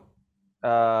about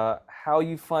how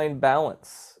you find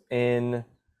balance in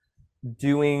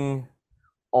doing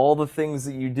all the things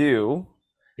that you do,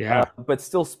 Yeah. but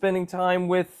still spending time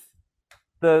with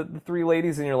the three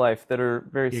ladies in your life that are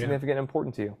very Yeah. significant and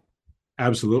important to you.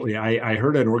 Absolutely. I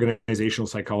heard an organizational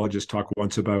psychologist talk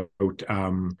once about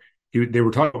they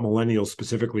were talking about millennials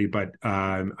specifically, but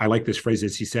I like this phrase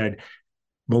as he said,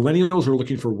 millennials are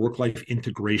looking for work-life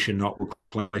integration, not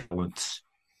work-life balance.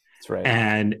 That's right.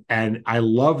 And I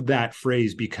love that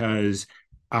phrase because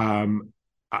um,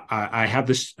 I have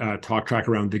this talk track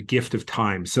around the gift of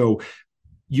time. So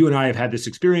you and I have had this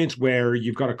experience where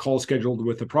you've got a call scheduled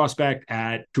with a prospect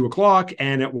at 2 o'clock,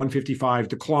 and at 1:55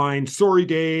 declined. Sorry,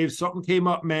 Dave, something came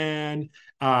up, man.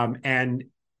 And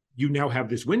you now have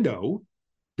this window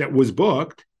that was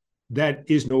booked that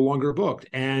is no longer booked.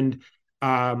 And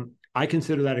I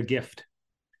consider that a gift,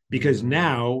 because Mm,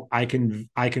 now I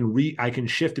can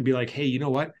shift and be like, hey, you know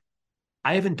what?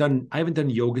 I haven't done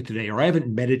yoga today, or I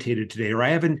haven't meditated today, or I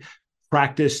haven't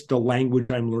practiced the language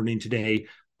I'm learning today.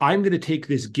 I'm going to take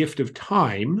this gift of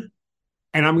time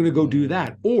and I'm going to go do mm,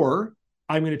 that. Or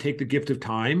I'm going to take the gift of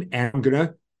time and I'm going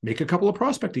to make a couple of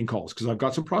prospecting calls, because I've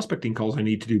got some prospecting calls I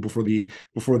need to do before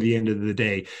the end of the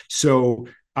day. So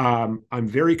I'm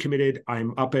very committed.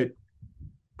 I'm up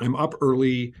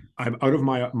early. I'm out of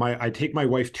I take my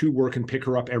wife to work and pick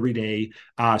her up every day.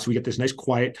 So we get this nice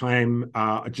quiet time,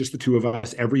 just the two of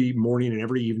us every morning and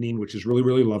every evening, which is really,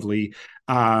 really lovely.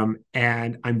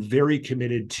 And I'm very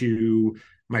committed to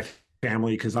my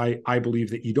family, because I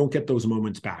believe that you don't get those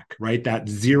moments back, right? That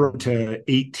 0 to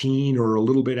 18 or a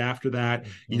little bit after that,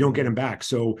 you don't get mm, them back.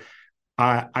 So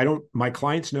I don't, my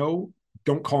clients know,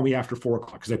 don't call me after 4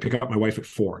 o'clock because I pick up my wife at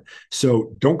 4.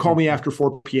 So don't call me after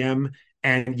 4 p.m.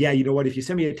 And yeah, you know what? If you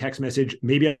send me a text message,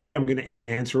 maybe I'm going to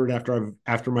answer it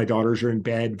after my daughters are in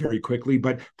bed very quickly,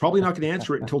 but probably not going to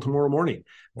answer it until tomorrow morning.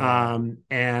 Wow.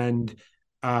 And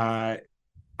I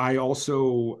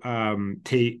also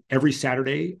take every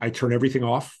Saturday, I turn everything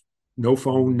off. No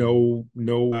phone, no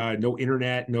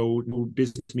internet, no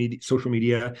business media, social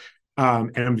media.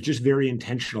 And I'm just very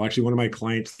intentional. Actually, one of my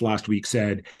clients last week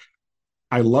said,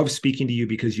 I love speaking to you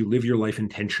because you live your life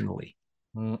intentionally.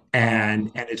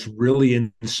 And it's really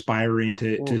inspiring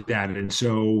to that. And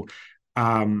so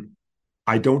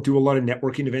I don't do a lot of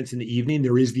networking events in the evening.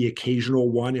 There is the occasional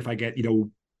one. If I get,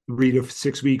 3 to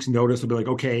 6 weeks notice, I'll be like,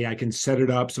 okay, I can set it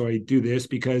up. So I do this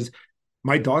because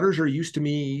my daughters are used to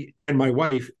me and my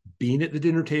wife being at the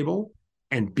dinner table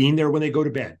and being there when they go to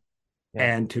bed.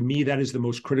 Yeah. And to me, that is the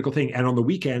most critical thing. And on the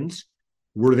weekends,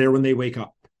 we're there when they wake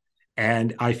up.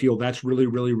 And I feel that's really,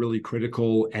 really, really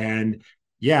critical. And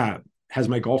yeah, has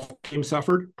my golf game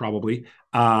suffered? Probably.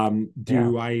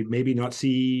 Do I maybe not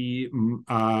see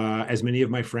as many of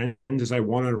my friends as I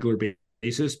want on a regular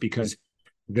basis because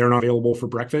they're not available for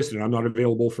breakfast and I'm not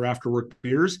available for after work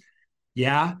beers?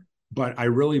 Yeah, but I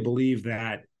really believe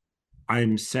that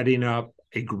I'm setting up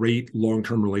a great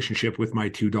long-term relationship with my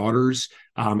 2 daughters,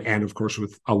 and of course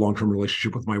with a long-term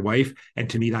relationship with my wife. And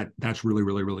to me, that's really,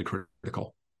 really, really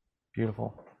critical.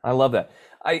 Beautiful. I love that.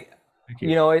 Thank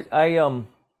you.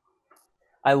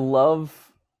 I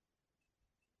love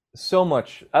so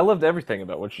much. I loved everything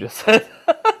about what you just said,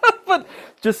 but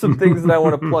just some things that I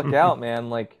want to pluck out, man.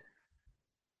 Like,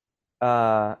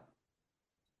 the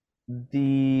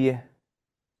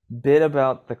bit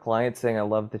about the client saying, I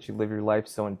love that you live your life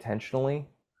so intentionally.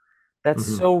 That's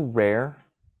so rare.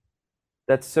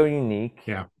 That's so unique.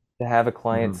 Yeah. To have a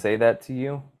client say that to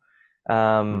you.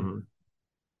 Yeah,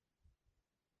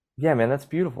 man, that's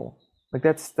beautiful. Like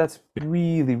that's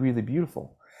really, really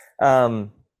beautiful.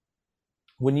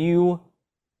 When you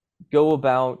go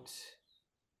about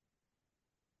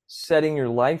setting your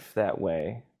life that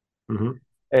way,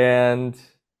 and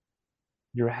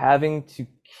you're having to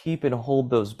keep and hold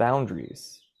those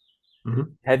boundaries.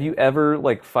 Have you ever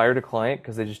like fired a client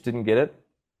because they just didn't get it?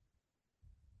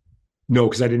 No,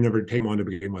 because I didn't ever take them on to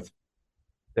begin with.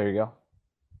 There you go.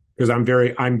 Because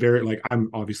I'm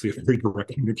obviously a very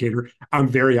direct communicator. I'm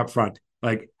very upfront.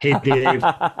 Like, hey, Dave,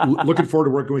 looking forward to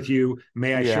working with you.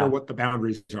 May I share what the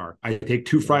boundaries are? I take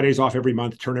 2 Fridays off every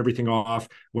month, turn everything off.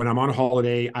 When I'm on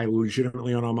holiday, I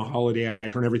legitimately on a holiday, I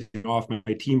turn everything off.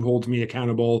 My team holds me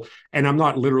accountable. And I'm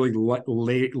not literally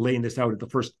laying this out at the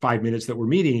first 5 minutes that we're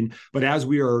meeting. But as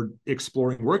we are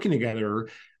exploring working together,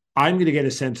 I'm going to get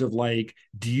a sense of like,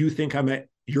 do you think I'm at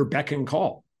your beck and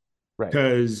call?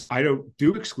 Because I don't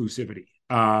do exclusivity.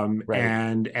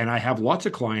 And I have lots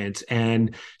of clients,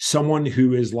 and someone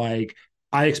who is like,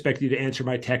 I expect you to answer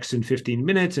my texts in 15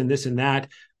 minutes and this and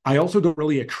that. I also don't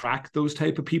really attract those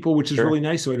type of people, which is really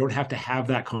nice. So I don't have to have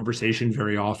that conversation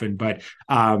very often. But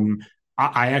I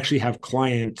actually have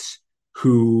clients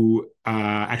who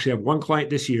actually have one client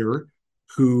this year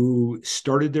who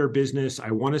started their business,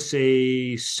 I want to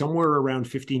say somewhere around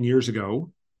 15 years ago.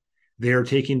 They're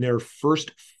taking their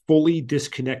first fully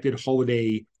disconnected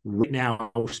holiday right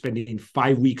now, spending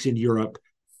 5 weeks in Europe,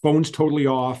 phones totally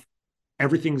off,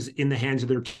 everything's in the hands of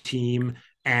their team.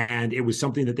 And it was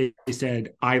something that they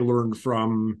said, I learned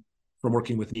from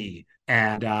working with me.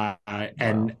 And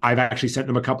I've actually sent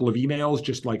them a couple of emails,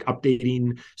 just like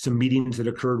updating some meetings that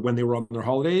occurred when they were on their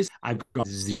holidays. I've got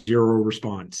 0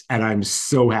 response, and I'm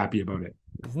so happy about it.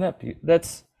 Isn't that beautiful?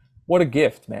 That's what a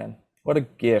gift, man. What a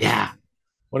gift. Yeah.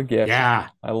 What a gift. Yeah.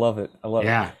 I love it. I love it.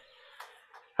 Yeah.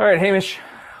 All right, Hamish.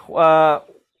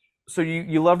 So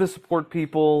you love to support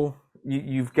people.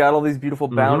 You've got all these beautiful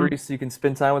boundaries so you can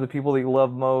spend time with the people that you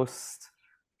love most.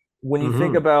 When you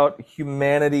think about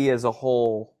humanity as a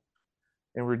whole,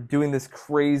 and we're doing this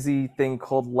crazy thing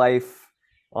called life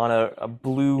on a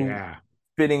blue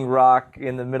spinning rock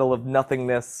in the middle of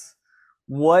nothingness,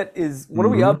 what are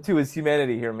we up to as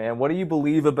humanity here, man? What do you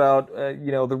believe about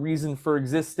the reason for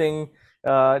existing?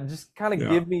 Just kind of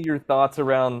give me your thoughts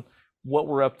around what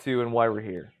we're up to and why we're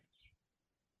here.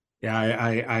 Yeah,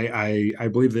 I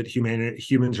believe that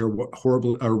humans are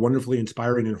wonderfully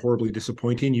inspiring and horribly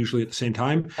disappointing, usually at the same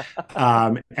time.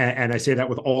 And I say that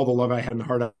with all the love I have in the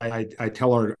heart. I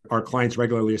tell our clients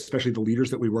regularly, especially the leaders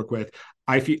that we work with,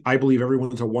 I believe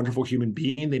everyone's a wonderful human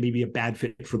being. They may be a bad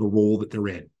fit for the role that they're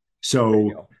in.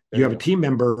 So you have a team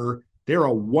member, they're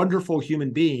a wonderful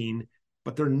human being,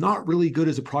 but they're not really good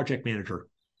as a project manager.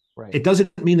 It doesn't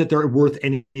mean that they're worth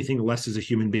anything less as a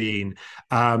human being.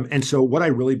 And so what I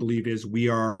really believe is we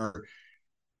are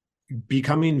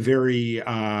becoming very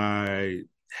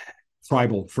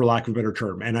tribal, for lack of a better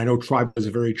term. And I know tribal is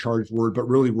a very charged word, but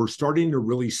really we're starting to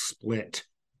really split.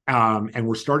 And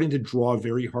we're starting to draw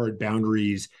very hard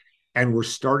boundaries, and we're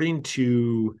starting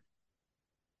to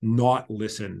not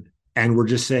listen. And we're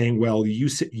just saying, well, you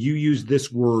use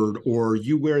this word, or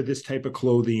you wear this type of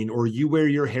clothing, or you wear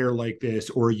your hair like this,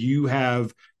 or you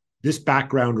have this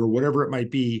background, or whatever it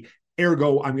might be.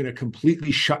 Ergo, I'm going to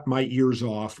completely shut my ears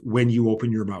off when you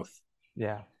open your mouth.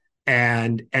 Yeah.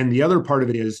 And the other part of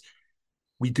it is,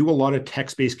 we do a lot of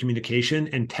text-based communication,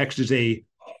 and text is a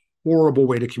horrible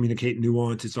way to communicate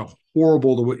nuance. It's a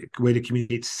horrible way to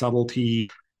communicate subtlety.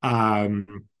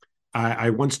 I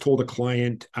once told a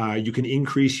client, you can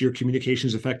increase your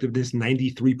communications effectiveness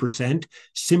 93%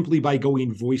 simply by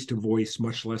going voice to voice,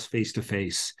 much less face to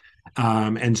face.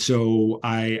 And so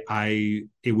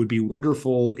it would be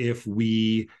wonderful if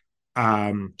we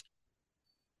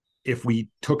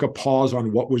took a pause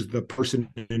on what was the person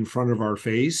in front of our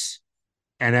face,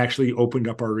 and actually opened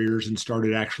up our ears and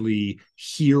started actually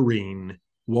hearing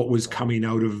what was coming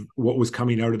out of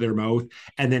their mouth,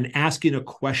 and then asking a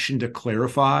question to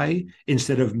clarify,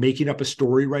 instead of making up a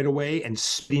story right away and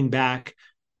spitting back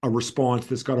a response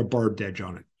that's got a barbed edge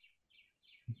on it.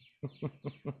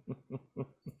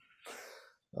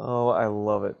 Oh, I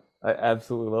love it. I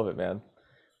absolutely love it, man.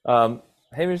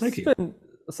 Hamish, it's been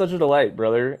such a delight,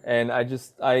 brother. And I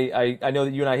know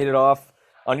that you and I hit it off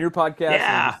on your podcast.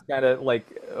 Yeah. And just kind of like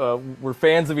we're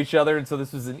fans of each other, and so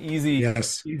this was an easy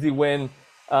win.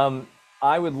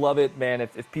 I would love it, man,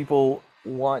 if people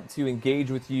want to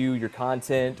engage with you, your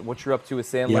content, what you're up to with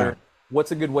Sandler.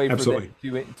 What's a good way for them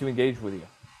to engage with you?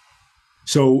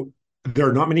 So there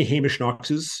are not many Hamish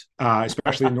Knoxes,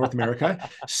 especially in North America.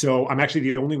 So I'm actually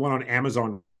the only one on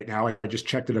Amazon right now. I just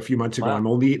checked it a few months ago. Wow.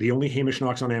 I'm the only Hamish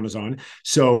Knox on Amazon.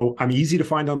 So I'm easy to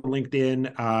find on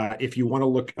LinkedIn. If you want to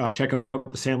look, check out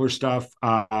the Sandler stuff,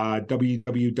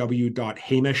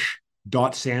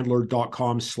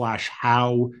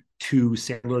 www.hamish.sandler.com/how to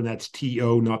Sandler, and that's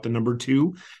TO, not the number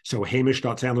 2. So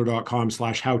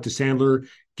hamish.sandler.com/how to Sandler.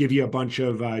 Give you a bunch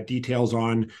of details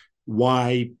on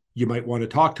why you might want to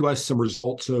talk to us, some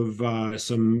results of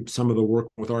some of the work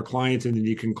with our clients, and then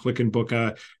you can click and book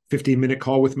a 15-minute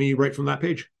call with me right from that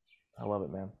page. I love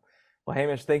it, man. Well,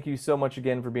 Hamish, thank you so much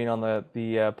again for being on the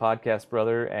podcast,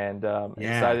 brother, and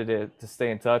excited to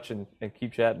stay in touch and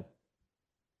keep chatting.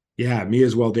 Yeah, me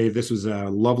as well, Dave. This was a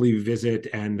lovely visit,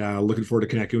 and looking forward to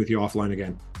connecting with you offline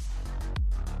again.